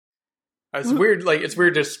It's weird. Like it's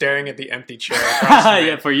weird just staring at the empty chair. Across from me.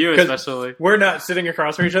 Yeah, for you especially. We're not sitting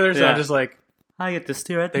across from each other, so I'm just like, I get to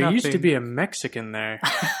stare at there nothing. used to be a Mexican there.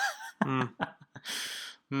 I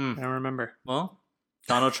don't remember. Well,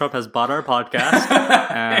 Donald Trump has bought our podcast,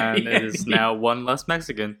 and it is now one less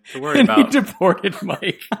Mexican to worry about. He deported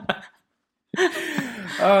Mike.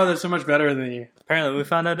 Oh, that's so much better than you. Apparently, we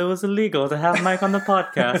found out it was illegal to have Mike on the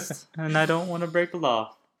podcast, and I don't want to break the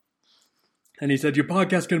law. And he said, "Your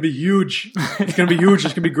podcast's gonna be huge. It's gonna be huge.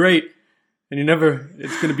 It's gonna be great. And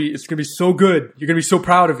it's gonna be so good. You're gonna be so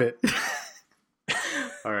proud of it."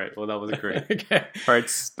 All right. Well, that was great. Okay. All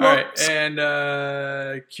right. All right. And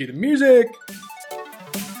cue the music.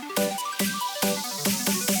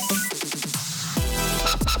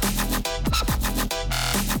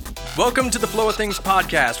 Welcome to the Flow of Things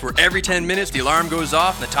podcast, where every 10 minutes the alarm goes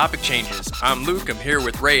off and the topic changes. I'm Luke. I'm here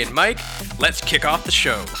with Ray and Mike. Let's kick off the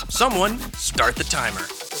show. Someone start the timer.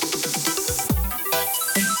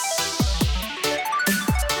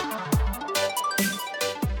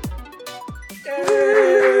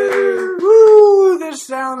 Woo! This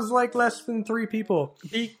sounds like less than 3 people.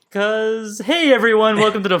 Because, hey everyone,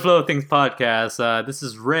 welcome to the Flow of Things podcast. This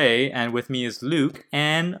is Ray, and with me is Luke,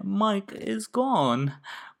 and Mike is gone.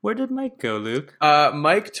 Where did Mike go, Luke?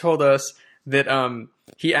 Mike told us that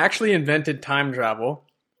he actually invented time travel.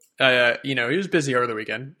 He was busy over the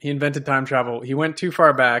weekend. He invented time travel. He went too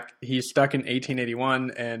far back. He's stuck in 1881,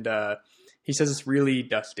 and he says it's really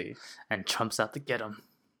dusty. And Trump's out to get him.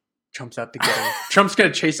 Trump's out to get him. Trump's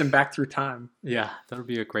going to chase him back through time. Yeah, that'll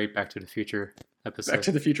be a great Back to the Future episode. Back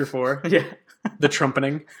to the Future 4. Yeah. The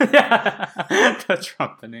trumpeting. Yeah, the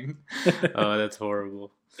trumpeting. Oh, that's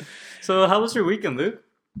horrible. So how was your weekend, Luke?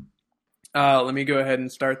 Let me go ahead and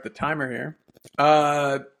start the timer here.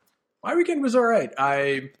 My weekend was all right.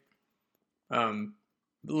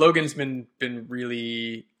 Logan's been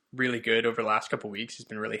really, really good over the last couple of weeks. He's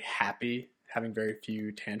been really happy, having very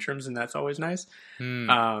few tantrums, and that's always nice.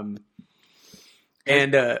 Has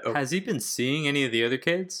he been seeing any of the other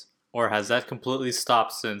kids, or has that completely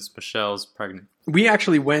stopped since Michelle's pregnant? We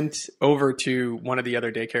actually went over to one of the other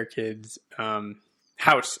daycare kids'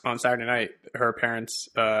 house on Saturday night. Her parents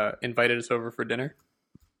invited us over for dinner,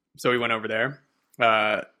 so we went over there.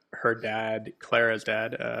 Her dad, Clara's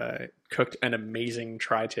dad, cooked an amazing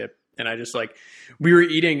tri-tip, and we were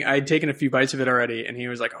eating. I'd taken a few bites of it already, and he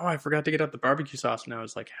was like, "Oh, I forgot to get out the barbecue sauce," and I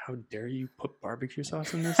was like, "How dare you put barbecue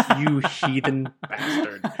sauce in this, you heathen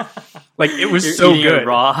bastard!" Like it was so good,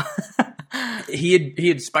 raw. He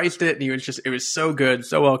had spiced it, and it was so good,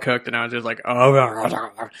 so well cooked, and I was just like, "Oh."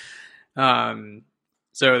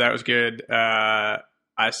 So that was good. I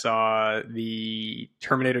saw the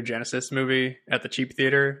Terminator Genesis movie at the cheap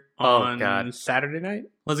theater on Saturday night.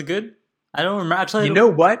 Was it good? I don't remember. Actually, you know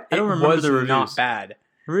what? I don't remember the reviews. Not bad.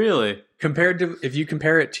 Really? If you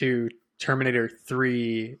compare it to Terminator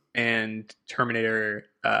 3 and Terminator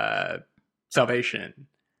Salvation,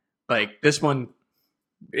 like this one,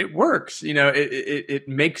 it works. It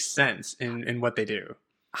makes sense in what they do.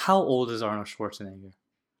 How old is Arnold Schwarzenegger?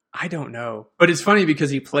 I don't know, but it's funny because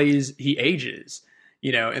he ages,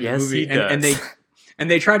 in the movie,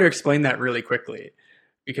 and they try to explain that really quickly,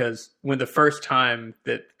 because when the first time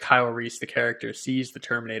that Kyle Reese, the character, sees the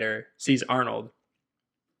Terminator, sees Arnold,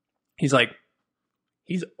 he's like,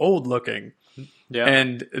 he's old looking. Yeah.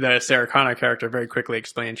 And the Sarah Connor character very quickly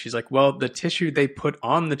explains, she's like, well, the tissue they put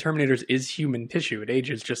on the Terminators is human tissue. It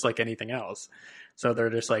ages just like anything else. So they're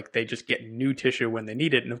just like, they just get new tissue when they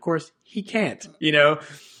need it. And of course, he can't,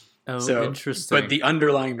 Oh, so interesting. But the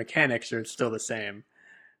underlying mechanics are still the same.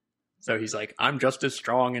 So he's like, I'm just as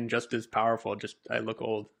strong and just as powerful. Just I look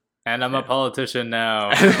old. And I'm a politician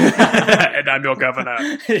now. And I'm your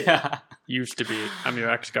governor. Yeah. Used to be. I'm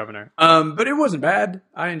your ex-governor. But it wasn't bad.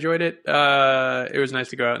 I enjoyed it. It was nice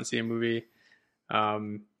to go out and see a movie.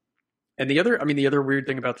 And the other weird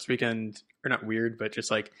thing about this weekend, or not weird, but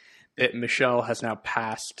just like that Michelle has now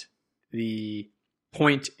passed the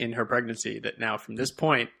point in her pregnancy that now from this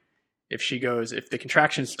point, if the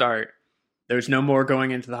contractions start, there's no more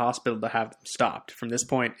going into the hospital to have them stopped. From this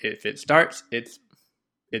point, if it starts, it's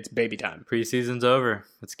baby time. Preseason's over.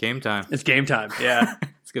 It's game time. It's game time. Yeah.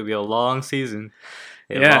 It's going to be a long season.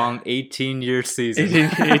 Long 18-year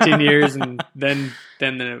season. 18 years, and then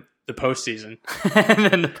the postseason.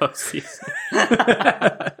 And then the postseason.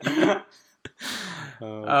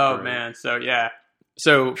 Oh man. So yeah.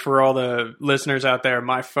 So for all the listeners out there,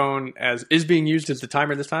 my phone is being used as the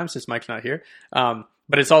timer this time since Mike's not here.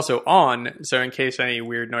 But it's also on, so in case any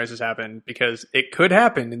weird noises happen, because it could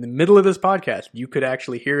happen in the middle of this podcast. You could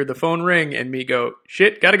actually hear the phone ring and me go,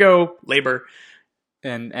 shit, gotta go, labor.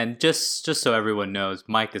 And just so everyone knows,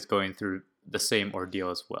 Mike is going through the same ordeal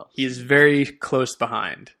as well. He's very close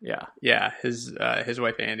behind. Yeah. Yeah. His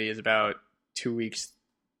wife Andy is about 2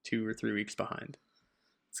 or 3 weeks behind.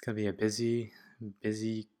 It's gonna be a busy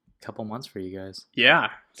couple months for you guys. Yeah,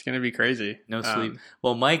 it's gonna be crazy. No sleep.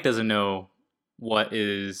 Well, Mike doesn't know what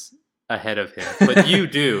is ahead of him, but you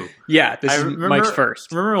do. Yeah, this is Mike's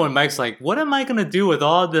first. Remember when Mike's like, what am I gonna do with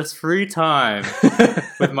all this free time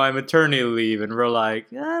with my maternity leave? And we're like,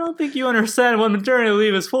 I don't think you understand what maternity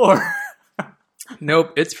leave is for.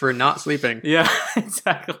 Nope, it's for not sleeping. Yeah,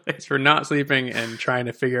 exactly. It's for not sleeping and trying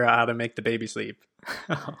to figure out how to make the baby sleep.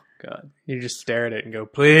 Oh God. You just stare at it and go,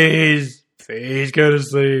 please go to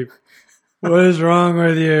sleep. What is wrong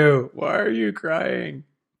with you? Why are you crying?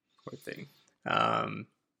 Poor thing.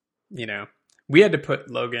 We had to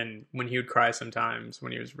put Logan, when he would cry sometimes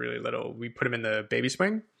when he was really little, we put him in the baby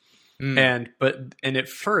swing. And at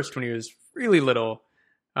first when he was really little,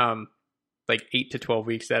 like 8 to 12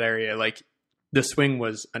 weeks, that area, like the swing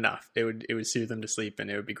was enough. It would soothe him to sleep and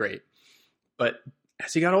it would be great. But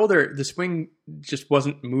as he got older, the swing just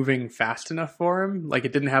wasn't moving fast enough for him. Like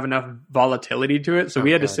it didn't have enough volatility to it. So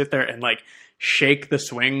we had to sit there and like shake the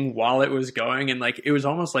swing while it was going. And like, it was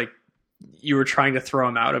almost like you were trying to throw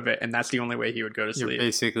him out of it. And that's the only way he would go to sleep.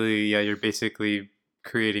 You're basically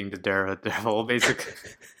creating the Daredevil, basically.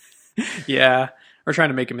 Yeah. We're trying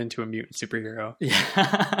to make him into a mutant superhero.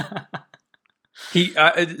 Yeah. He,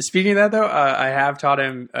 speaking of that though, I have taught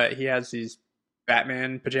him, he has these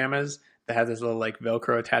Batman pajamas that have this little like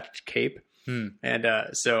Velcro attached cape. And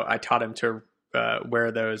so I taught him to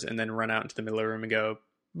wear those and then run out into the middle of the room and go,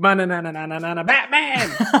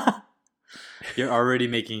 Batman! You're already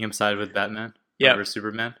making him side with Batman over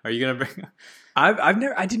Superman? Are you going to bring...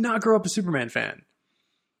 I did not grow up a Superman fan.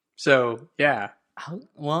 So, yeah.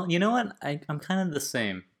 Well, you know what? I'm kind of the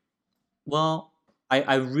same. Well,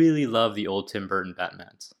 I really love the old Tim Burton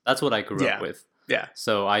Batmans. That's what I grew up with. Yeah.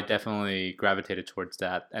 So I definitely gravitated towards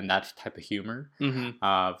that and that type of humor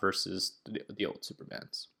versus the old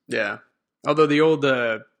Supermans. Yeah. Although the old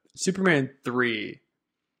Superman 3,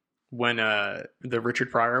 when the Richard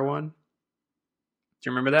Pryor one, do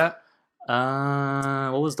you remember that?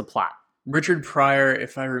 What was the plot? Richard Pryor,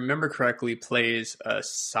 if I remember correctly, plays a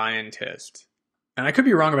scientist. And I could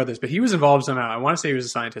be wrong about this, but he was involved somehow. I want to say he was a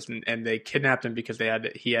scientist, and they kidnapped him because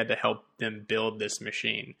he had to help them build this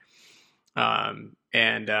machine. But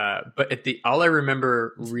all I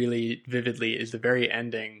remember really vividly is the very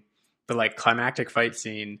ending, the like climactic fight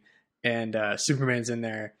scene, and Superman's in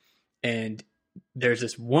there, and there's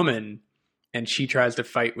this woman, and she tries to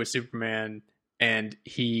fight with Superman, and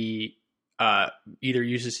he either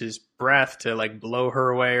uses his breath to like blow her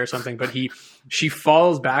away or something, but she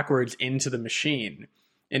falls backwards into the machine,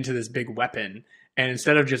 into this big weapon, and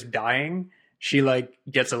instead of just dying, she like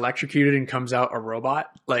gets electrocuted and comes out a robot.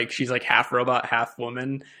 Like she's like half robot, half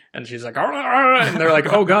woman, and she's like, and they're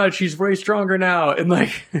like, oh god, she's way stronger now, and like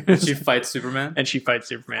she fights Superman. And she fights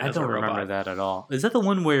Superman. I don't remember that at all. Is that the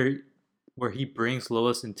one where he brings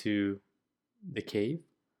Lois into the cave?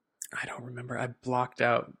 I don't remember. I blocked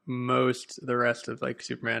out the rest of like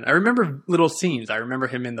Superman. I remember little scenes. I remember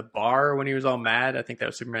him in the bar when he was all mad. I think that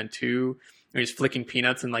was Superman 2. He was flicking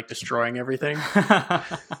peanuts and like destroying everything.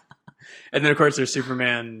 And then of course there's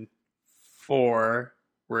Superman 4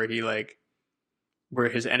 where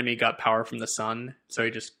his enemy got power from the sun. So he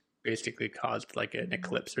just basically caused like an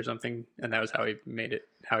eclipse or something. And that was how he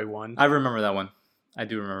won. I remember that one. I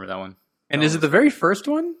do remember that one. And is it the very first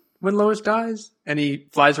one? When Lois dies and he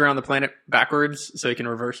flies around the planet backwards so he can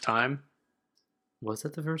reverse time. Was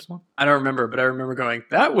that the first one? I don't remember, but I remember going,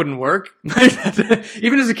 that wouldn't work.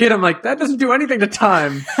 Even as a kid, I'm like, that doesn't do anything to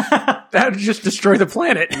time. That would just destroy the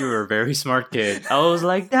planet. You were a very smart kid. I was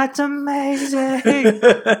like, that's amazing.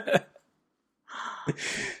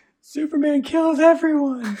 Superman kills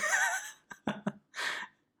everyone.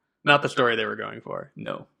 Not the story they were going for.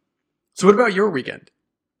 No. So what about your weekend?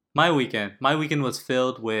 My weekend was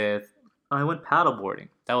filled with... I went paddleboarding.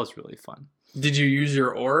 That was really fun. Did you use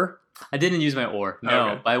your oar? I didn't use my oar, no.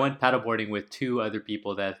 Okay. But I went paddleboarding with 2 other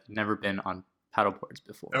people that have never been on paddleboards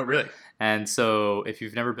before. Oh, really? And so if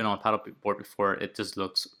you've never been on a paddleboard before, it just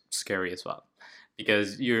looks scary as well.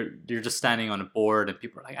 Because you're just standing on a board and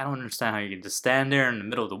people are like, I don't understand how you can just stand there in the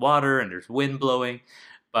middle of the water and there's wind blowing.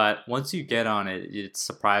 But once you get on it, it's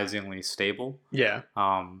surprisingly stable. Yeah.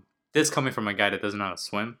 This coming from a guy that doesn't know how to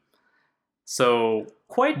swim. So,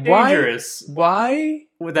 quite dangerous. Why?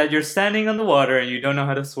 That you're standing on the water and you don't know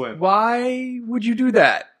how to swim. Why would you do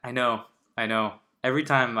that? I know. Every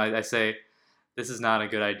time I say, this is not a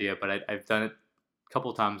good idea, but I've done it a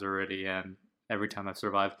couple times already, and every time I've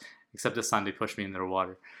survived. except this time they pushed me in their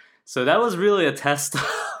water. So that was really a test.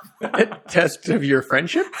 A test of your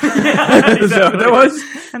friendship? Yeah, exactly. So that was,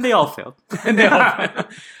 and they all failed.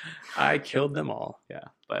 I killed them all. Yeah,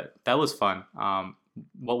 but that was fun.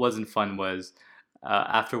 What wasn't fun was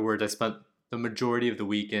afterwards I spent the majority of the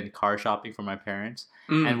weekend car shopping for my parents.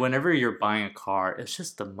 And whenever you're buying a car, it's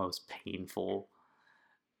just the most painful.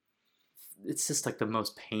 It's just like the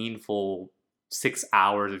most painful 6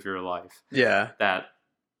 hours of your life. Yeah. That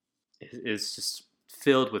is just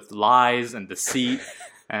filled with lies and deceit.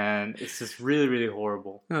 And it's just really, really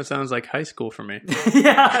horrible. No, it sounds like high school for me.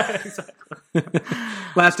 Yeah, exactly.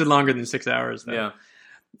 Lasted longer than 6 hours, though. Yeah.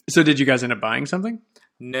 So did you guys end up buying something?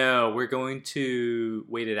 No, we're going to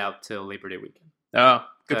wait it out till Labor Day weekend. Oh,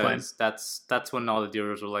 good plan. That's when all the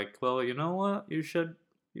dealers were like, well, you know what? You should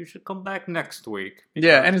come back next week.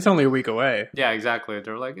 Yeah, and it's only a week away. Yeah, exactly.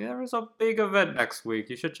 They're like, there's a big event next week.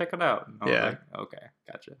 You should check it out. And I was like, okay,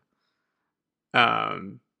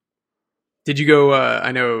 gotcha. Did you go,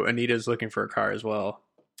 I know Anita's looking for a car as well.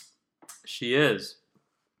 She is.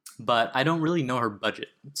 But I don't really know her budget.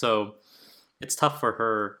 So it's tough for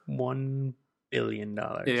her. $1 billion.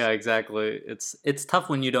 Yeah, exactly. It's tough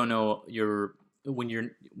when you don't know when you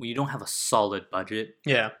don't have a solid budget.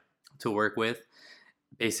 Yeah. To work with.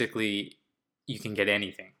 Basically, you can get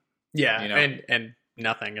anything. Yeah, you know? and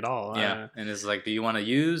nothing at all. Yeah, and it's like, do you want to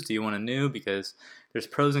use? Do you want a new? Because there's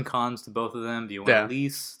pros and cons to both of them. Do you want to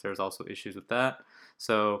lease? There's also issues with that.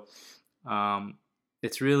 So,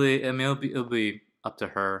 it's really, I mean, it'll be up to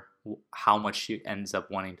her how much she ends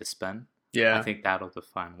up wanting to spend. Yeah, I think that'll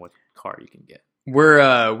define what car you can get.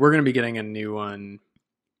 We're gonna be getting a new one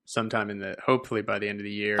sometime hopefully by the end of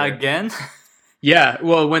the year. Again. Yeah,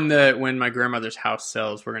 well, when my grandmother's house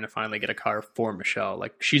sells, we're gonna finally get a car for Michelle.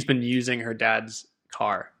 Like, she's been using her dad's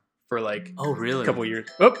car for like really? a couple years.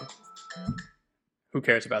 Oh, who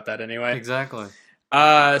cares about that anyway? Exactly.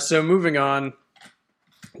 So moving on,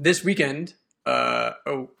 this weekend.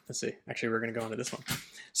 Let's see. Actually, we're gonna go into this one.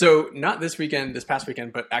 So not this weekend, this past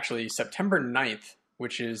weekend, but actually September 9th,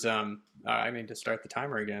 which is I need to start the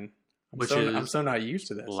timer again. I'm so not used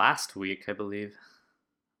to this. Last week, I believe,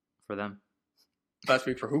 for them. Last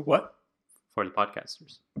week for who? What? For the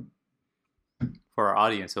podcasters. For our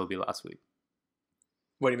audience, it'll be last week.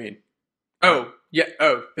 What do you mean? Oh, yeah.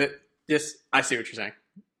 Oh, this. I see what you're saying.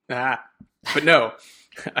 But no,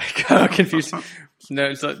 I got confused.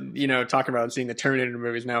 No, so, talking about seeing the Terminator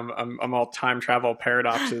movies now. I'm all time travel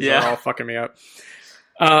paradoxes are all fucking me up.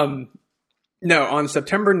 No, on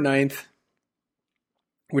September 9th,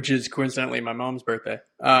 which is coincidentally my mom's birthday,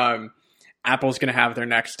 Apple's going to have their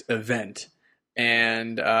next event.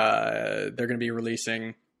 And they're going to be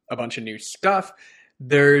releasing a bunch of new stuff.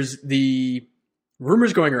 There's the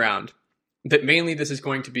rumors going around that mainly this is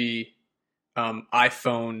going to be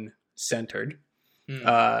iPhone centered.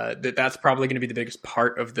 That's probably going to be the biggest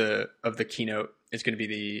part of the keynote. Is going to be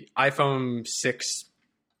the iPhone 6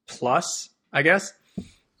 Plus, I guess.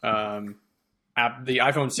 The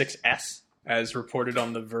iPhone 6S, as reported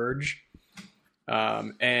on The Verge.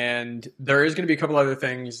 And there is going to be a couple other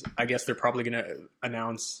things. I guess they're probably going to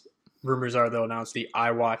announce, rumors are they'll announce the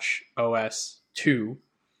iWatch OS 2,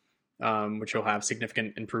 which will have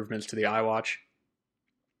significant improvements to the iWatch.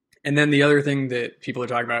 And then the other thing that people are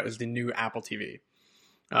talking about is the new Apple TV,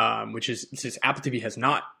 which is, since Apple TV has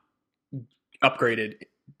not upgraded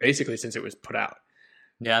basically since it was put out.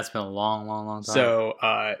 Yeah, it's been a long, long, long time. So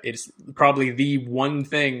it's probably the one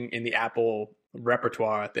thing in the Apple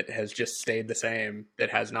repertoire that has just stayed the same,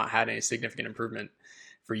 that has not had any significant improvement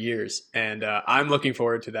for years. And I'm looking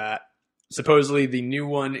forward to that. Supposedly the new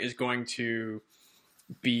one is going to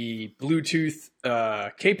be Bluetooth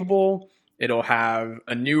capable. It'll have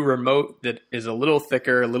a new remote that is a little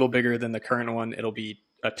thicker, a little bigger than the current one. It'll be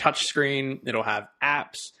a touch screen. It'll have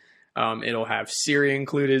apps. It'll have Siri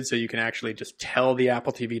included, so you can actually just tell the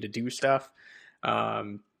Apple TV to do stuff,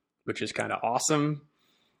 which is kind of awesome.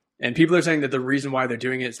 And people are saying that the reason why they're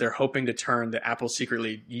doing it is they're hoping to turn the Apple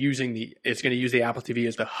secretly it's going to use the Apple TV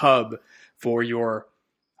as the hub for your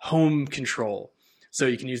home control. So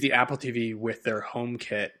you can use the Apple TV with their home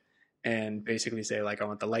kit and basically say, like, I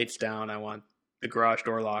want the lights down, I want the garage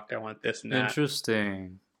door locked, I want this and that.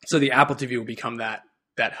 Interesting. So the Apple TV will become that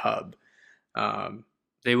hub.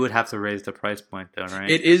 They would have to raise the price point, though, right?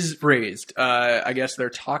 It is raised. I guess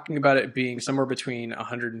they're talking about it being somewhere between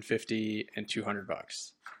 $150 and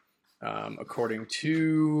 $200, according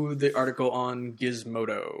to the article on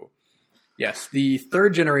Gizmodo. Yes, the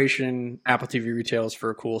third generation Apple TV retails for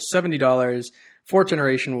a cool $70. Fourth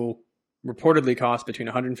generation will reportedly cost between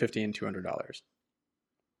 $150 and $200.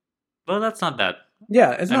 Well, that's not bad.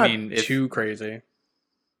 Yeah, it's not too crazy.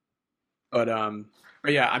 But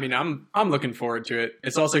yeah, I mean, I'm looking forward to it.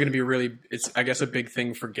 It's also going to be it's I guess a big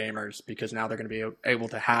thing for gamers because now they're going to be able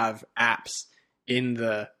to have apps in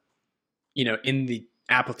the, in the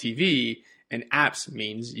Apple TV, and apps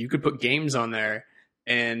means you could put games on there,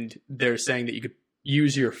 and they're saying that you could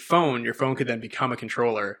use your phone. Your phone could then become a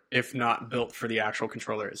controller if not built for the actual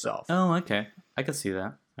controller itself. Oh, okay. I could see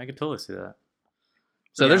that. I could totally see that.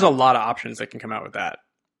 So there's a lot of options that can come out with that.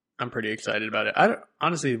 I'm pretty excited about it.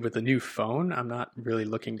 Honestly, with the new phone, I'm not really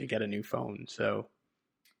looking to get a new phone. So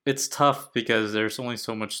it's tough because there's only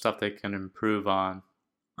so much stuff they can improve on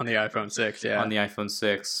the iPhone 6. Yeah, on the iPhone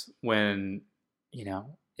 6 when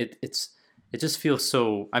it just feels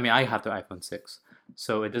so. I mean, I have the iPhone 6,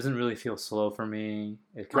 so it doesn't really feel slow for me.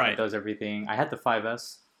 It kind of does everything. I had the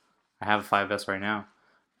 5S. I have a 5S right now,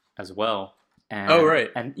 as well. And,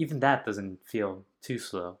 and even that doesn't feel too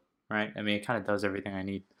slow, right? I mean, it kind of does everything I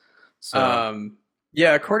need. So,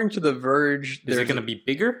 yeah, according to The Verge, is it going to be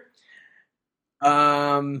bigger?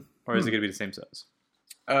 Or is it going to be the same size?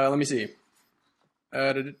 Let me see.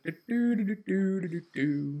 Let's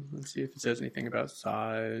see if it says anything about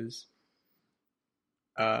size.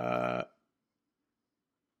 I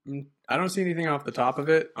don't see anything off the top of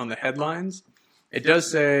it on the headlines. It does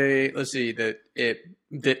say, let's see, that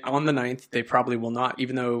on the 9th, they probably will not,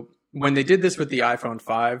 even though when they did this with the iPhone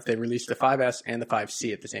 5, they released the 5S and the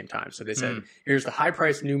 5C at the same time. So they said, here's the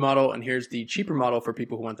high-priced new model, and here's the cheaper model for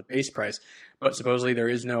people who want the base price. But supposedly there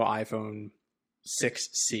is no iPhone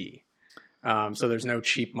 6C. So there's no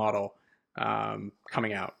cheap model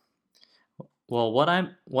coming out. Well, what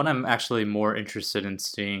I'm actually more interested in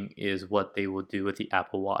seeing is what they will do with the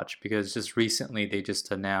Apple Watch, because just recently they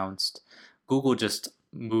just announced Google just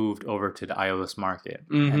moved over to the iOS market,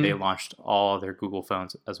 and they launched all their Google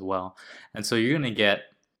phones as well. And so you're going to get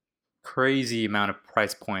crazy amount of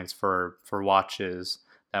price points for watches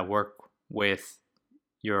that work with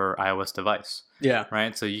your iOS device. Yeah.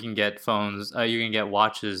 Right. So you can get phones, you can get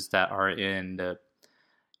watches that are in the,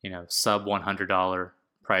 sub $100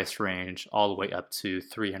 price range, all the way up to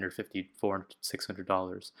 $350, $400,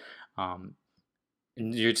 $600.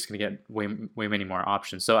 And you're just going to get way many more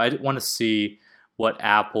options. So I want to see what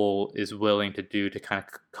Apple is willing to do to kind of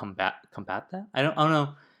combat that. I don't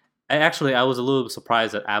know. I was a little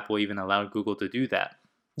surprised that Apple even allowed Google to do that.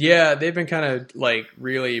 Yeah, they've been kind of like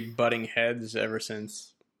really butting heads ever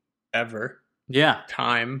since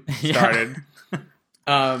time started.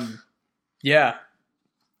 Yeah.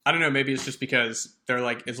 I don't know, maybe it's just because they're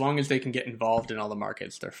like, as long as they can get involved in all the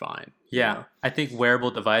markets, they're fine. Yeah. I think wearable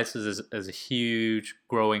devices is a huge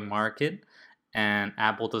growing market, and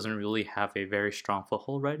Apple doesn't really have a very strong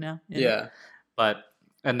foothold right now.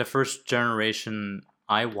 And the first generation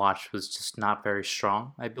iWatch was just not very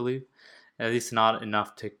strong, I believe. At least not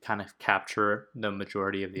enough to kind of capture the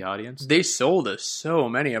majority of the audience. They sold us so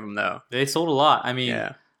many of them, though. They sold a lot. I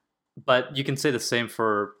mean, but you can say the same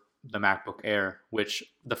for the MacBook Air, which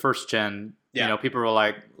the first gen, people were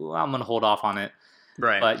like, well, I'm going to hold off on it.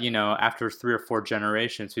 Right. But, after 3 or 4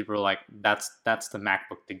 generations, people were like, that's the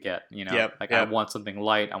MacBook to get, I want something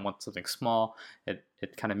light. I want something small. It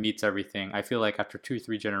kind of meets everything. I feel like after 2 or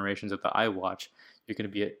 3 generations of the iWatch, you're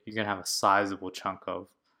going to have a sizable chunk of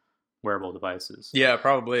wearable devices. Yeah,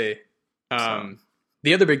 probably. The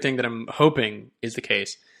other big thing that I'm hoping is the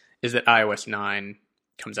case is that iOS 9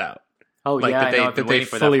 comes out. Oh, that they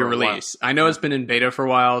fully release. I know it's been in beta for a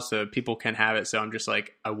while, so people can have it. So I'm just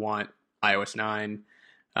like, I want iOS 9.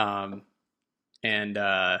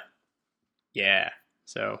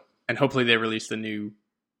 So, and hopefully they release the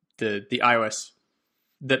iOS,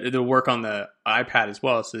 they'll work on the iPad as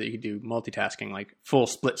well, so that you can do multitasking, like full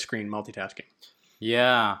split screen multitasking.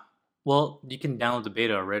 Yeah. Well, you can download the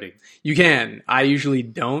beta already. You can. I usually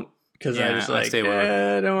don't, because I just I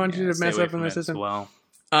don't want you to mess up on my system. Well,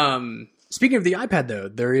 speaking of the iPad, though,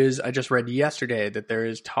 I just read yesterday that there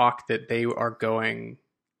is talk that they are going,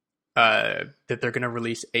 that they're going to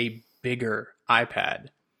release a bigger iPad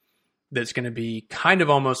that's going to be kind of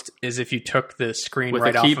almost as if you took the screen with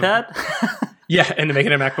right a off keypad? Yeah, and to make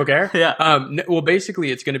it a MacBook Air? Yeah. Well, basically,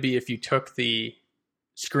 it's going to be if you took the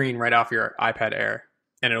screen right off your iPad Air,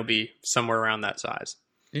 and it'll be somewhere around that size.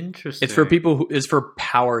 Interesting. It's for people it's for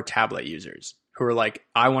power tablet users who are like,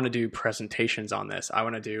 I want to do presentations on this. I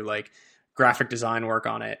want to do like graphic design work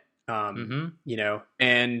on it. And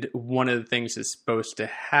one of the things it's supposed to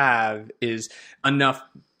have is enough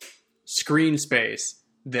screen space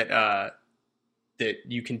that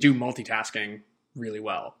you can do multitasking really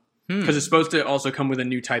well. Because it's supposed to also come with a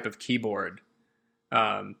new type of keyboard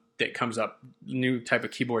that comes up, new type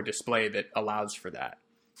of keyboard display that allows for that.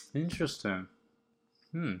 Interesting.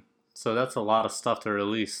 So that's a lot of stuff to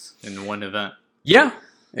release in one event. Yeah,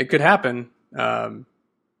 it could happen. But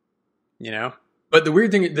the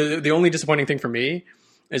weird thing, the only disappointing thing for me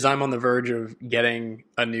is I'm on the verge of getting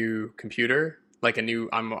a new computer, like I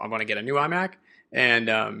want to get a new iMac, and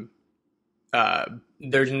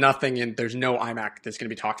there's no iMac that's going to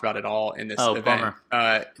be talked about at all in this event. Bummer.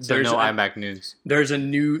 There's no iMac news. There's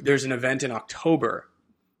an event in October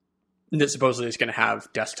that supposedly is going to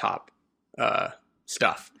have desktop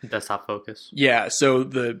stuff. Desktop focus. Yeah. So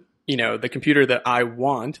the computer that I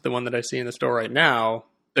want, the one that I see in the store right now,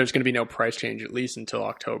 there's going to be no price change at least until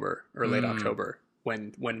October or late October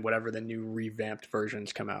when whatever the new revamped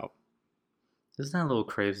versions come out. Isn't that a little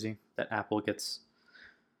crazy that Apple gets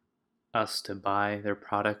us to buy their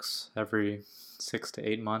products every 6 to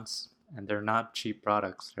 8 months, and they're not cheap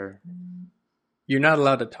products? You're not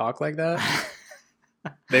allowed to talk like that.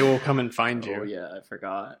 They will come and find you. Oh yeah, I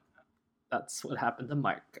forgot. That's what happened to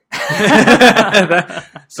Mike.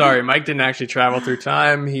 Sorry, Mike didn't actually travel through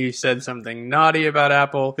time. He said something naughty about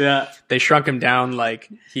Apple. Yeah. They shrunk him down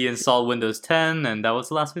he installed Windows 10, and that was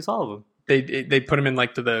the last we saw of him. They put him in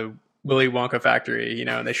to the Willy Wonka factory,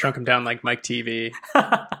 and they shrunk him down like Mike TV.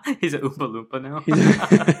 He's an Oompa Loompa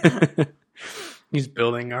now. He's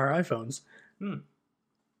building our iPhones.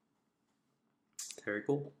 Very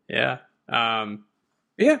cool. Yeah.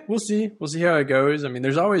 Yeah, we'll see. We'll see how it goes. I mean,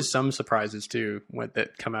 there's always some surprises too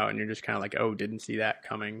that come out, and you're just kind of like, "Oh, didn't see that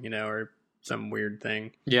coming," or some weird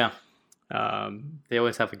thing. Yeah. They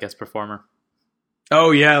always have a guest performer.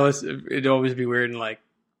 Oh yeah, it'd always be weird and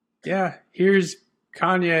yeah, here's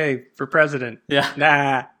Kanye for president. Yeah.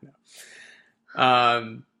 Nah.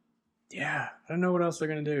 Yeah, I don't know what else they're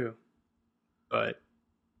gonna do, but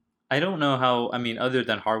I don't know how. I mean, other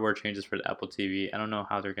than hardware changes for the Apple TV, I don't know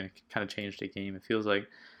how they're going to kind of change the game. It feels like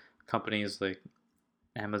companies like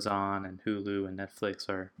Amazon and Hulu and Netflix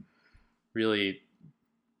are really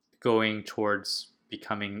going towards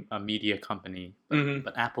becoming a media company,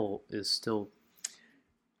 but Apple is still.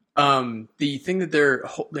 The thing that they're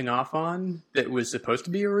holding off on that was supposed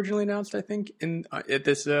to be originally announced, I think, at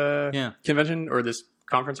this convention or this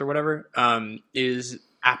conference or whatever, is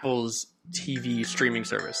Apple's TV streaming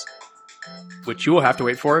service, which you will have to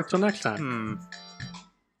wait for till next time.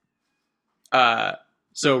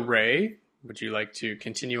 So Ray, would you like to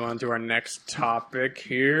continue on to our next topic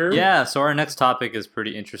here? Yeah, so our next topic is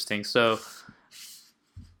pretty interesting. So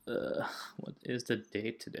what is the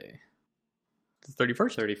date today? The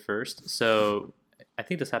 31st. 31st. So I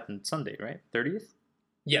think this happened Sunday, right? 30th?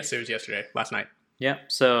 Yes, it was yesterday, last night. Yeah,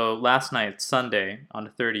 so last night, Sunday, on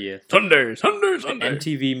the 30th. Sunday.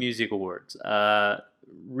 MTV Music Awards.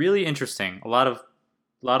 Really interesting. A lot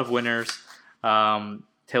of winners.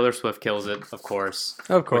 Taylor Swift kills it, of course.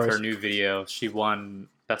 Of course. With her new video. She won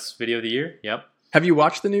Best Video of the Year. Yep. Have you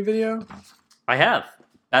watched the new video? I have.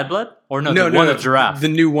 Bad Blood? Or no, the one of Giraffe. The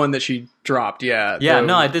new one that she dropped, yeah. Yeah,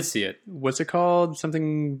 I did see it. What's it called?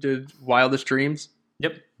 Something, Wildest Dreams?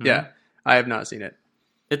 Yep. Mm-hmm. Yeah, I have not seen it.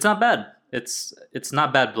 It's not bad. It's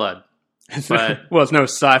not Bad Blood. But well, it's no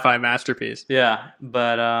sci-fi masterpiece. Yeah,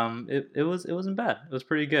 but it wasn't bad. It was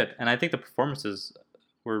pretty good, and I think the performances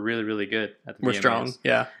were really, really good at the VMAs. Strong.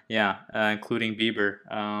 Yeah, including Bieber.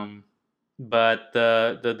 But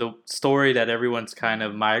the story that everyone's kind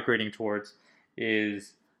of migrating towards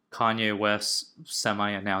is Kanye West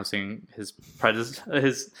semi-announcing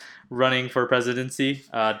his running for presidency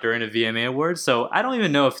during the VMA Awards. So I don't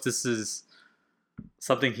even know if this is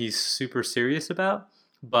something he's super serious about,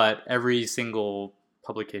 but every single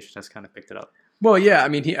publication has kind of picked it up. Well, yeah, I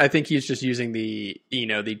mean, I think he's just using the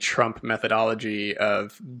Trump methodology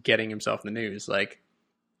of getting himself in the news.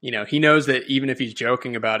 He knows that even if he's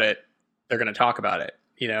joking about it, they're going to talk about it,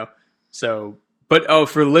 So, but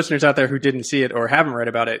for the listeners out there who didn't see it or haven't read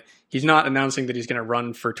about it, he's not announcing that he's going to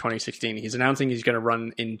run for 2016. He's announcing he's going to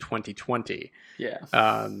run in 2020.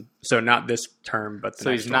 Yeah. So not this term, but the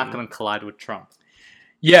next he's not going to collide with Trump.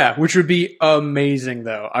 Yeah, which would be amazing,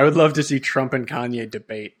 though. I would love to see Trump and Kanye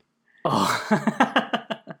debate. Oh.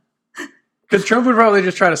 Because Trump would probably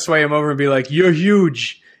just try to sway him over and be like, "You're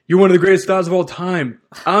huge. You're one of the greatest stars of all time.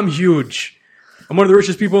 I'm huge. I'm one of the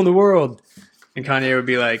richest people in the world." And Kanye would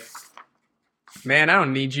be like, "Man, I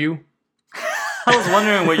don't need you." I was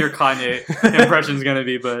wondering what your Kanye impression is going to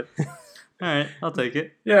be, but all right, I'll take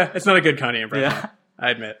it. Yeah, it's not a good Kanye impression. Yeah.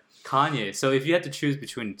 I admit. Kanye. So if you had to choose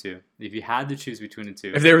between the two,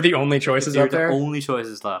 if they were the only choices out there, the only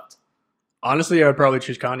choices left, honestly, I would probably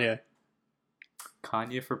choose Kanye.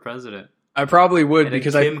 Kanye for president. I probably would, and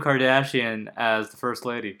because Kim Kardashian as the first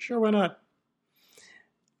lady. Sure, why not?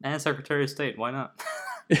 And Secretary of State, why not?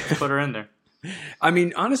 Put her in there. I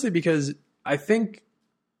mean, honestly, because I think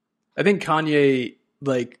I think Kanye,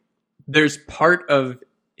 like, there's part of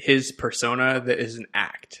his persona that is an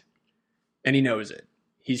act, and he knows it.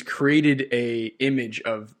 He's created a image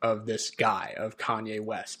of this guy, of Kanye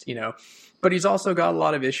West, you know, but he's also got a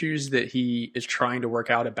lot of issues that he is trying to work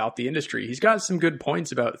out about the industry. He's got some good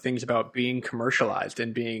points about things about being commercialized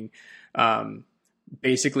and being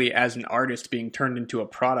basically, as an artist, being turned into a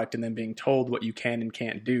product and then being told what you can and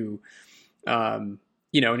can't do.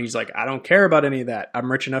 You know, and he's like, I don't care about any of that.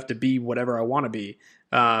 I'm rich enough to be whatever I want to be.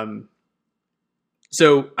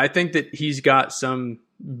 So I think that he's got some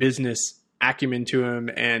business acumen to him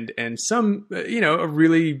and some, you know, a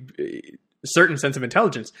really certain sense of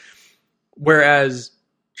intelligence. Whereas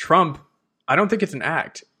Trump, I don't think it's an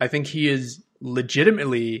act. I think he is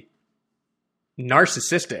legitimately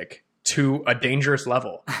narcissistic to a dangerous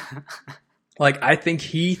level. Like, I think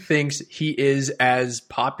he thinks he is as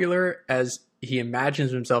popular as he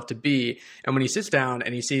imagines himself to be. And when he sits down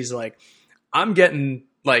and he sees, like, I'm getting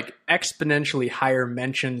like exponentially higher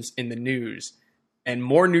mentions in the news and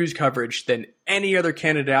more news coverage than any other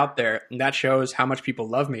candidate out there, and that shows how much people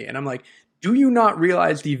love me. And I'm like, do you not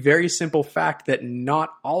realize the very simple fact that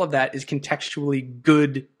not all of that is contextually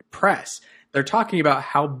good press? They're talking about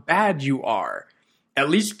how bad you are, at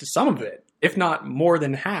least some of it, if not more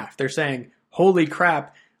than half. They're saying, holy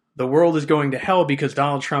crap, the world is going to hell because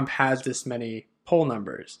Donald Trump has this many poll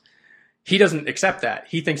numbers. He doesn't accept that.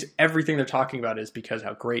 He thinks everything they're talking about is because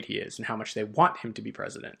how great he is and how much they want him to be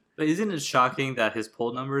president. But isn't it shocking that his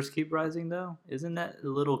poll numbers keep rising, though? Isn't that a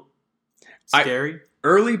little scary?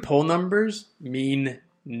 Early poll numbers mean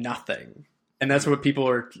nothing. And that's what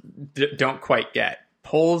people don't quite get.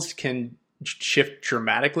 Polls can shift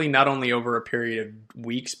dramatically, not only over a period of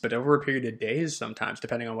weeks, but over a period of days sometimes,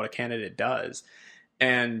 depending on what a candidate does.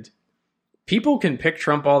 And people can pick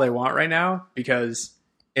Trump all they want right now because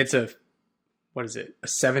it's a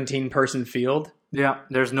 17-person field? Yeah,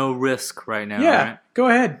 there's no risk right now. Yeah, right? Go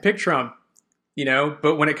ahead, pick Trump. You know,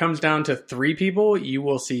 but when it comes down to 3 people, you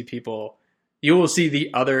will see the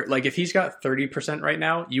other, like if he's got 30% right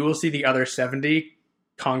now, you will see the other 70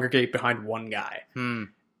 congregate behind one guy. And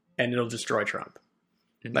it'll destroy Trump.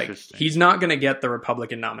 Like, he's not going to get the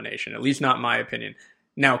Republican nomination, at least not in my opinion.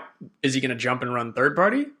 Now, is he going to jump and run third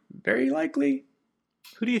party? Very likely.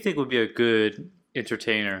 Who do you think would be a good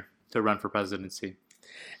entertainer to run for presidency?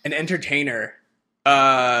 An entertainer.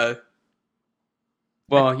 Well,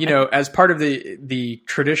 you know, as part of the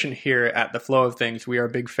tradition here at the Flow of Things, we are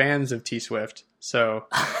big fans of T Swift. So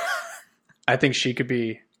I think she could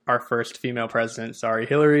be our first female president. Sorry,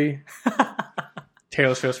 Hillary.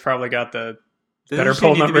 Taylor Swift's probably got the better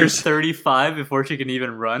poll numbers. 35 before she can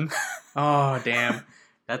even run. Oh, damn.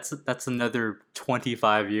 That's another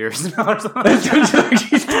 25 years.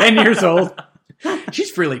 She's 10 years old.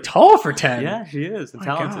 She's really tall for 10. Yeah, she is. And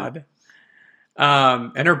talented.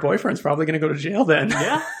 God. And her boyfriend's probably going to go to jail then.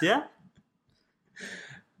 Yeah.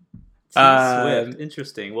 Swift.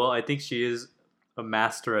 Interesting. Well, I think she is a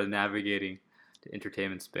master at navigating the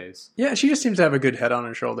entertainment space. Yeah, she just seems to have a good head on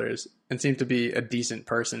her shoulders and seems to be a decent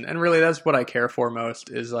person. And really, that's what I care for most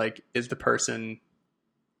is the person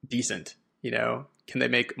decent? You know, can they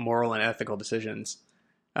make moral and ethical decisions?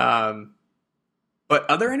 But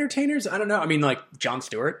other entertainers, I don't know. I mean, like Jon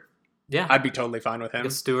Stewart. Yeah. I'd be totally fine with him.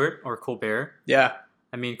 Stewart or Colbert. Yeah.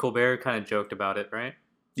 I mean, Colbert kind of joked about it, right?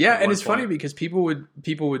 Yeah, and it's funny because people would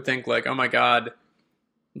think like, oh my God,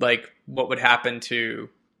 like what would happen to,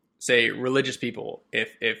 say, religious people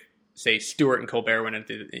if say Stewart and Colbert went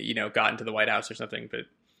into, you know, got into the White House or something. But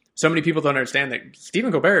so many people don't understand that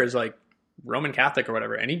Stephen Colbert is like Roman Catholic or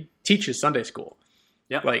whatever, and he teaches Sunday school.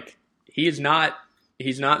 Yeah. Like he's not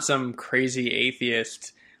some crazy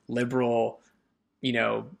atheist liberal, you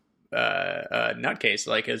know, nutcase,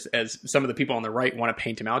 like as some of the people on the right want to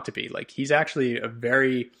paint him out to be. Like he's actually a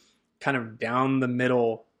very kind of down the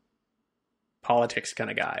middle politics kind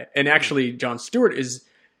of guy. And actually Jon Stewart is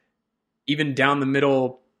even down the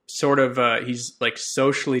middle, sort of, he's like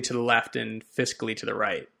socially to the left and fiscally to the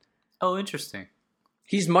right. Oh, interesting.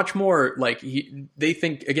 He's much more like they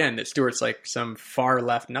think again that Stewart's like some far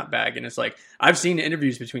left nutbag. And it's like, I've seen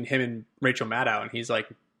interviews between him and Rachel Maddow, and he's like,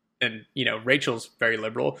 and you know, Rachel's very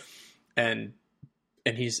liberal and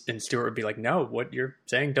Stewart would be like, no, what you're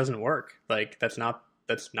saying doesn't work. Like, that's not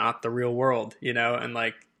the real world, you know? And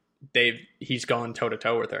like he's gone toe to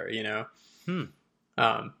toe with her, you know?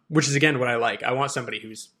 Which is again, what I like. I want somebody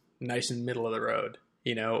who's nice in middle of the road,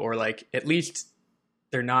 you know, or like, at least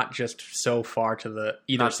they're not just so far to the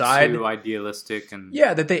either not side. Too idealistic and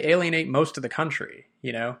yeah, that they alienate most of the country,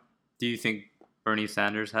 you know? Do you think Bernie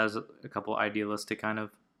Sanders has a couple idealistic kind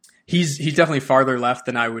of he's definitely farther left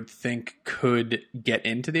than I would think could get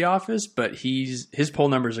into the office, but his poll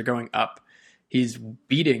numbers are going up. He's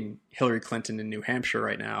beating Hillary Clinton in New Hampshire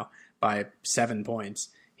right now by 7 points.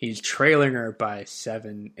 He's trailing her by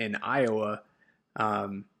 7 in Iowa.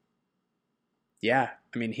 Yeah,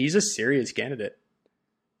 I mean, he's a serious candidate.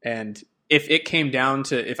 And if it came down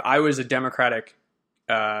to, if I was a Democratic,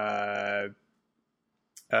 whatchamacallit,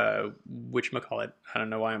 I don't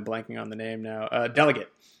know why I'm blanking on the name now, delegate.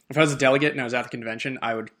 If I was a delegate and I was at the convention,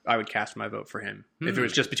 I would cast my vote for him if it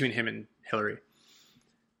was just between him and Hillary.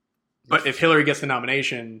 But if Hillary gets the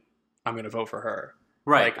nomination, I'm going to vote for her.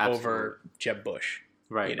 Right. Like over Jeb Bush.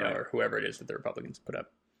 Right. Right. Or whoever it is that the Republicans put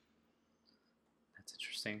up. That's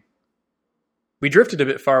interesting. We drifted a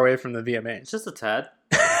bit far away from the VMAs. Just a tad.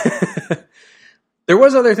 There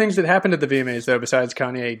was other things that happened at the VMAs, though, besides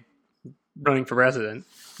Kanye running for president.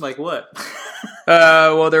 Like what?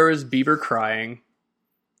 Well, there was Bieber crying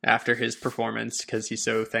after his performance because he's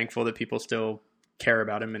so thankful that people still care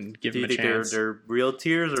about him and give him a chance. They're real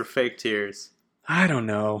tears or fake tears? I don't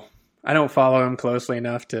know. I don't follow him closely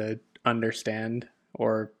enough to understand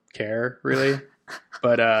or care, really.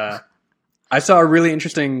 But I saw a really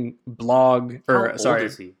interesting blog. How old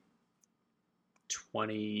is he?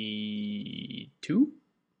 22?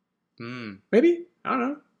 Maybe? I don't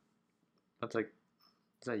know. That's like,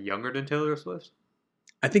 is that younger than Taylor Swift?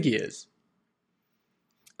 I think he is.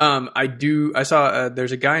 I saw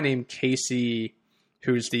there's a guy named Casey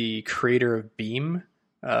who's the creator of Beam,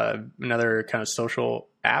 another kind of social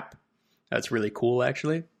app. That's really cool,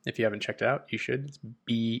 actually. If you haven't checked it out, you should. It's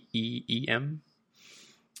BEEM.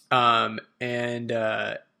 And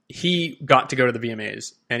he got to go to the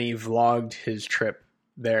VMAs, and he vlogged his trip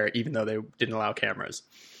there, even though they didn't allow cameras.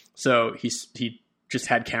 So he just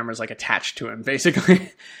had cameras like attached to him,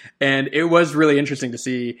 basically. And it was really interesting to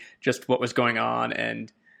see just what was going on.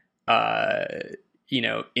 And,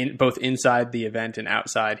 in both inside the event and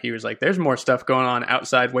outside, he was like, there's more stuff going on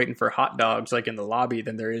outside waiting for hot dogs, like in the lobby,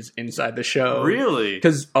 than there is inside the show. Really?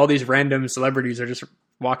 Because all these random celebrities are just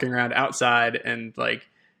walking around outside and like,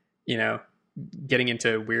 getting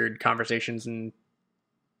into weird conversations and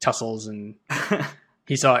tussles. And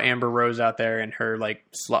he saw Amber Rose out there in her like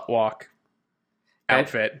slut walk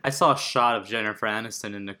outfit. I saw a shot of Jennifer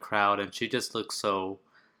Aniston in the crowd, and she just looks so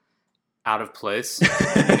out of place,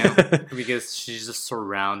 because she's just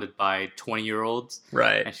surrounded by 20-year-olds,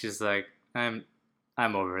 right? And she's like, I'm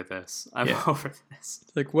over this. I'm over this.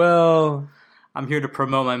 It's like, well, I'm here to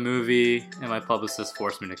promote my movie, and my publicist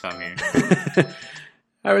forced me to come here.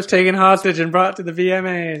 I was taken hostage and brought to the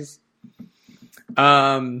VMAs.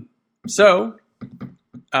 So,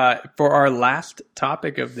 for our last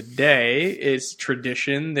topic of the day, it's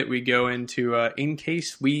tradition that we go into In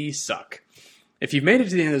Case We Suck. If you've made it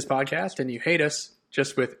to the end of this podcast and you hate us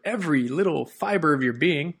just with every little fiber of your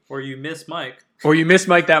being. Or you miss Mike. Or you miss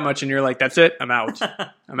Mike that much and you're like, that's it, I'm out.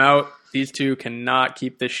 I'm out. These two cannot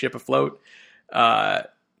keep this ship afloat.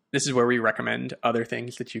 This is where we recommend other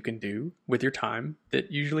things that you can do with your time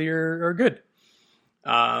that usually are good.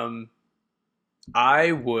 I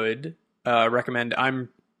would recommend, I'm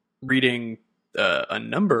reading a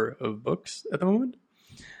number of books at the moment,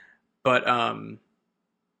 but I'm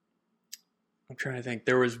trying to think.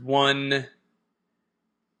 There was one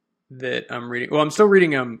that I'm reading. Well, I'm still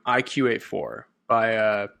reading IQ84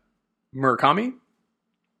 by Murakami.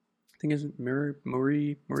 I think it's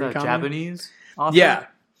Murakami. Japanese author? Yeah.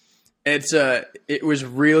 It was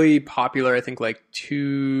really popular, I think, like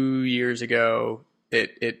 2 years ago.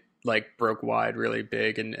 It like broke wide really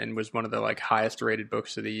big and was one of the like highest rated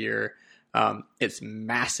books of the year. It's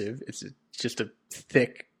massive. It's just a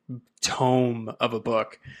thick tome of a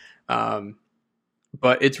book.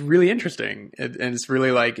 But it's really interesting. And it's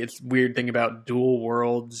really like, it's weird thing about dual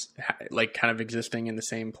worlds, like kind of existing in the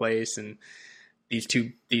same place. And these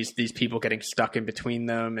people getting stuck in between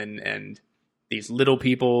them and these little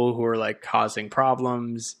people who are like causing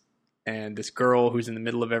problems and this girl who's in the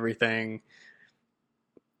middle of everything.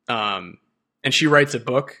 And she writes a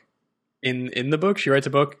book in the book. She writes a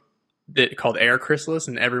book called Air Chrysalis,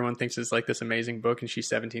 and everyone thinks it's like this amazing book, and she's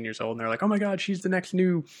 17 years old and they're like, oh my God, she's the next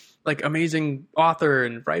new like amazing author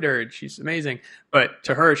and writer, and she's amazing. But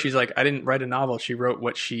to her, she's like, I didn't write a novel. She wrote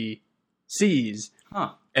what she sees.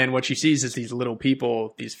 Huh. And what she sees is these little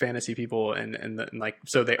people, these fantasy people, and like,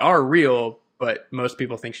 so they are real, but most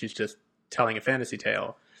people think she's just telling a fantasy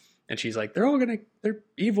tale. And she's like, they're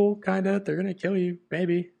evil, kind of. They're going to kill you,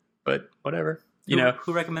 maybe, but whatever.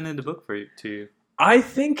 Who recommended the book to you? I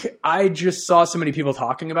think I just saw so many people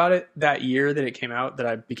talking about it that year that it came out that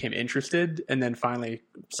I became interested, and then finally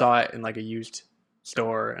saw it in like a used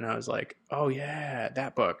store, and I was like, oh yeah,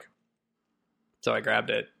 that book. So I grabbed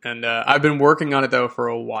it, and I've been working on it though for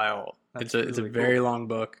a while. It's a very long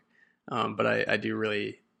book, but I do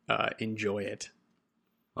really enjoy it.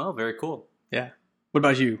 Oh, very cool. Yeah. What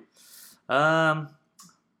about you? Well,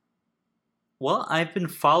 I've been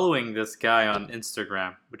following this guy on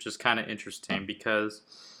Instagram, which is kind of interesting because,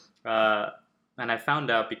 and I found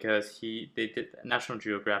out because National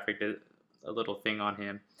Geographic did a little thing on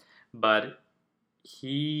him, but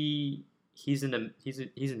he's in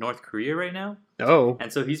North Korea right now. Oh.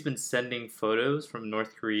 And so he's been sending photos from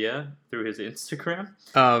North Korea through his Instagram.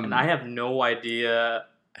 And I have no idea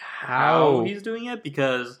how he's doing it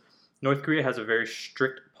because North Korea has a very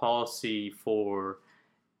strict policy for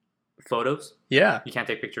photos. Yeah. You can't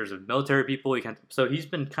take pictures of military people. So he's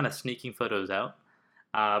been kind of sneaking photos out.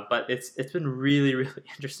 But it's been really, really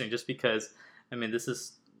interesting just because, I mean,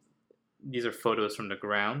 these are photos from the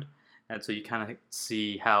ground. And so you kind of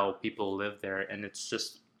see how people live there, and it's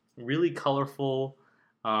just really colorful.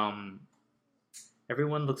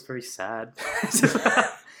 Everyone looks very sad,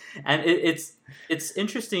 and it's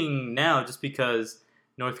interesting now just because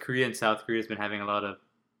North Korea and South Korea has been having a lot of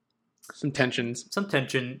some tension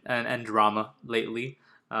and drama lately.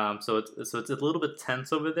 So it's a little bit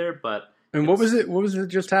tense over there, but. And what was it? What was it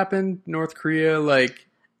just happened? North Korea, like.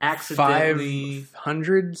 Accidentally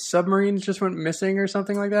 500 submarines just went missing or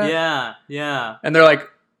something like that. Yeah. And they're like,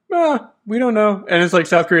 we don't know. And it's like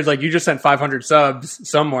South Korea's like, you just sent 500 subs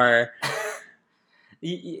somewhere.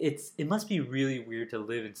 It must be really weird to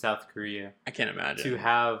live in South Korea. I can't imagine. To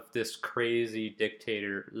have this crazy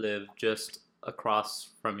dictator live just across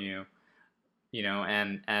from you,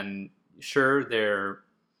 and sure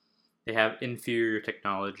they have inferior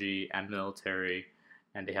technology and military.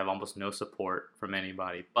 And they have almost no support from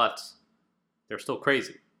anybody, but they're still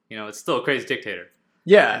crazy. It's still a crazy dictator.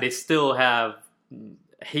 Yeah, and they still have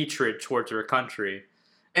hatred towards their country.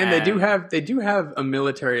 And they do have a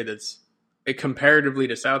military that's comparatively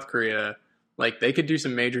to South Korea. Like they could do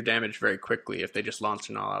some major damage very quickly if they just launched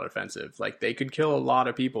an all-out offensive. Like they could kill a lot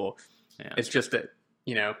of people. Yeah. It's just that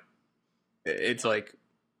it's like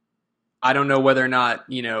I don't know whether or not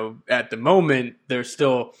at the moment they're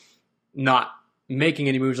still not making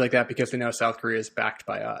any moves like that because they know South Korea is backed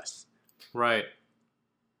by us. Right.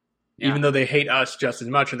 Yeah. Even though they hate us just as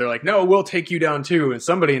much, and they're like, no, we'll take you down too. And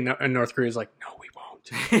somebody in North Korea is like, no, we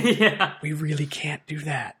won't. Yeah. We really can't do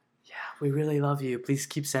that. Yeah, we really love you. Please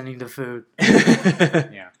keep sending the food.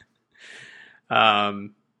 Yeah.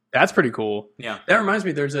 That's pretty cool. Yeah. That reminds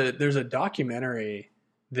me, there's a documentary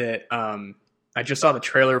that I just saw the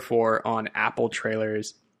trailer for on Apple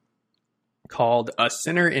Trailers called A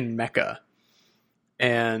Sinner in Mecca.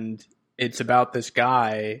 And it's about this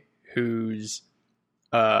guy who's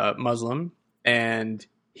Muslim and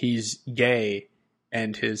he's gay,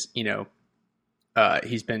 and his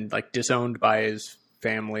he's been like disowned by his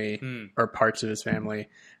family or parts of his family.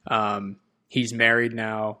 He's married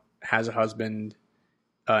now, has a husband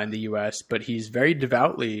in the US, but he's very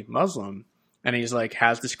devoutly Muslim, and he's like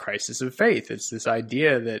has this crisis of faith. It's this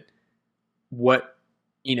idea that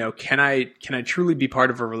can I truly be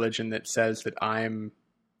part of a religion that says that I'm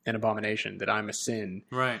an abomination, that I'm a sin,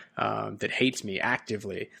 right? That hates me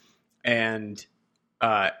actively, and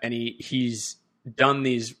he's done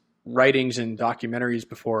these writings and documentaries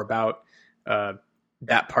before about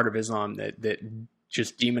that part of Islam that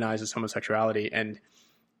just demonizes homosexuality. And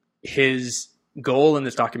his goal in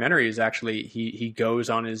this documentary is actually he goes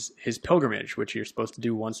on his pilgrimage, which you're supposed to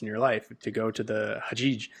do once in your life, to go to the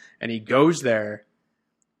Hajj, and he goes there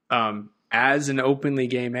as an openly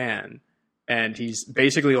gay man. And he's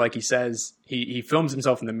basically, like he says, he films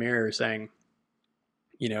himself in the mirror saying,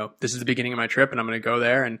 this is the beginning of my trip, and I'm going to go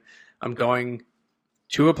there, and I'm going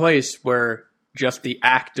to a place where just the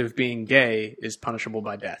act of being gay is punishable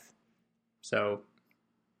by death. So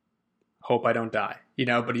hope I don't die,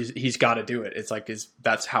 but he's got to do it. It's like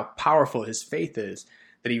that's how powerful his faith is,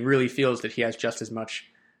 that he really feels that he has just as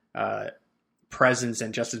much presence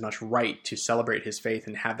and just as much right to celebrate his faith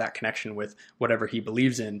and have that connection with whatever he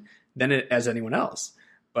believes in than as anyone else.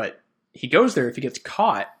 But he goes there, if he gets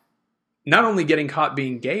caught, not only getting caught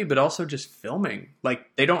being gay, but also just filming.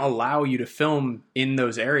 Like they don't allow you to film in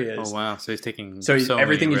those areas. Oh wow! So he's taking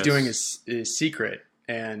everything he's risks. doing is secret,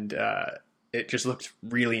 and it just looks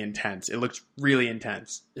really intense. It looks really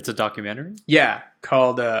intense. It's a documentary? Yeah,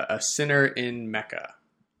 called A Sinner in Mecca.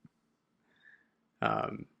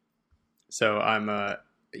 So I'm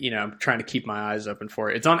I'm trying to keep my eyes open for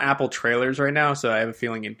it. It's on Apple Trailers right now, so I have a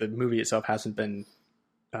feeling the movie itself hasn't been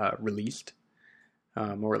released,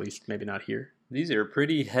 or at least maybe not here. These are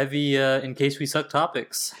pretty heavy In Case We Suck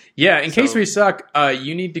topics. Yeah, In Case We Suck,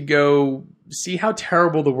 you need to go see how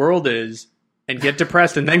terrible the world is and get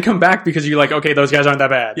depressed and then come back because you're like, okay, those guys aren't that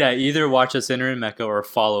bad. Yeah, either watch us in Mecca or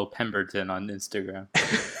follow Pemberton on Instagram.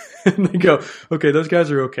 And they go, okay, those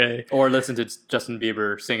guys are okay. Or listen to Justin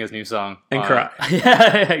Bieber sing his new song. And cry.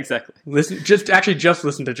 Yeah, exactly. Just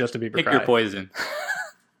listen to Justin Bieber Pick cry. your poison.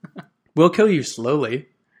 We'll kill you slowly.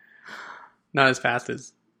 Not as fast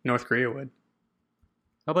as North Korea would.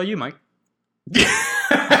 How about you, Mike?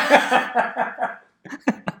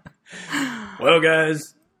 Well,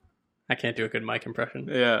 guys, I can't do a good Mike impression.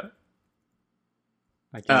 Yeah.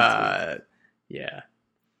 I can't. Yeah.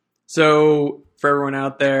 So for everyone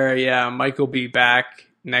out there, yeah, Mike will be back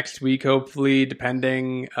next week, hopefully,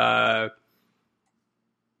 depending.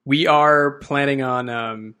 We are planning on,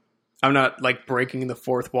 I'm not like breaking the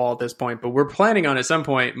fourth wall at this point, but we're planning on at some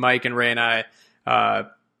point, Mike and Ray and I,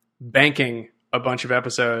 banking a bunch of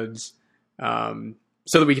episodes,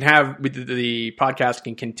 so that we can have the podcast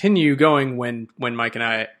can continue going when Mike and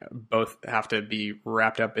I both have to be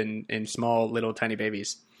wrapped up in small little tiny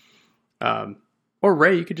babies. Or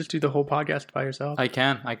Ray, you could just do the whole podcast by yourself. I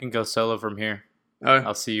can go solo from here.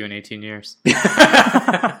 I'll see you in 18 years.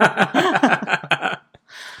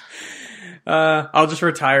 I'll just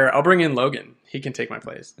retire. I'll bring in Logan. He can take my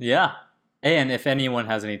place. Yeah. Hey, and if anyone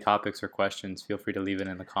has any topics or questions, feel free to leave it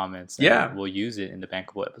in the comments. Yeah. We'll use it in the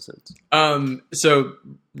bankable episodes. So,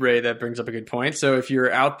 Ray, that brings up a good point. So if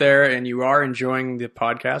you're out there and you are enjoying the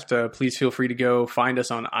podcast, please feel free to go find us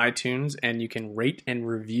on iTunes and you can rate and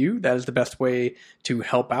review. That is the best way to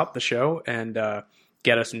help out the show and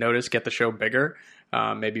get us noticed, get the show bigger.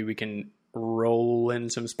 Maybe we can roll in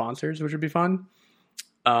some sponsors, which would be fun.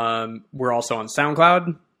 We're also on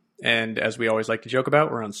SoundCloud. And as we always like to joke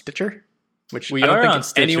about, we're on Stitcher. Which we I don't are think on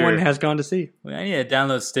Stitcher. Anyone has gone to see. I need to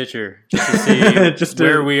download Stitcher just to see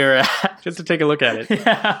where we are at. Just to take a look at it.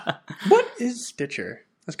 Yeah. What is Stitcher?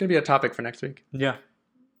 That's going to be a topic for next week. Yeah.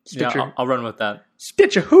 Stitcher. Yeah, I'll run with that.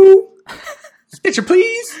 Stitcher who? Stitcher,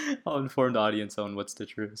 please. I'll inform the audience on what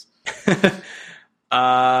Stitcher is.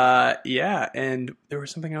 Yeah, and there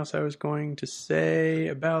was something else I was going to say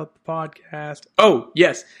about the podcast. Oh,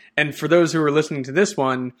 yes. And for those who are listening to this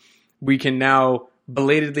one, we can now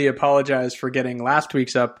belatedly apologize for getting last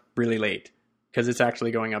week's up really late because it's actually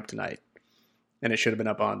going up tonight and it should have been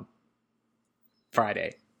up on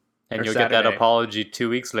Friday. And you'll Saturday. get that apology 2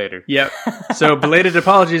 weeks later. Yep. So belated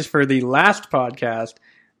apologies for the last podcast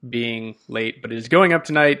being late, but it is going up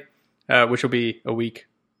tonight, which will be a week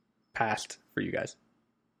past for you guys.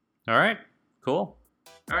 All right. Cool.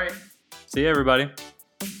 All right. See you, everybody.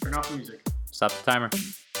 Turn off the music. Stop the timer.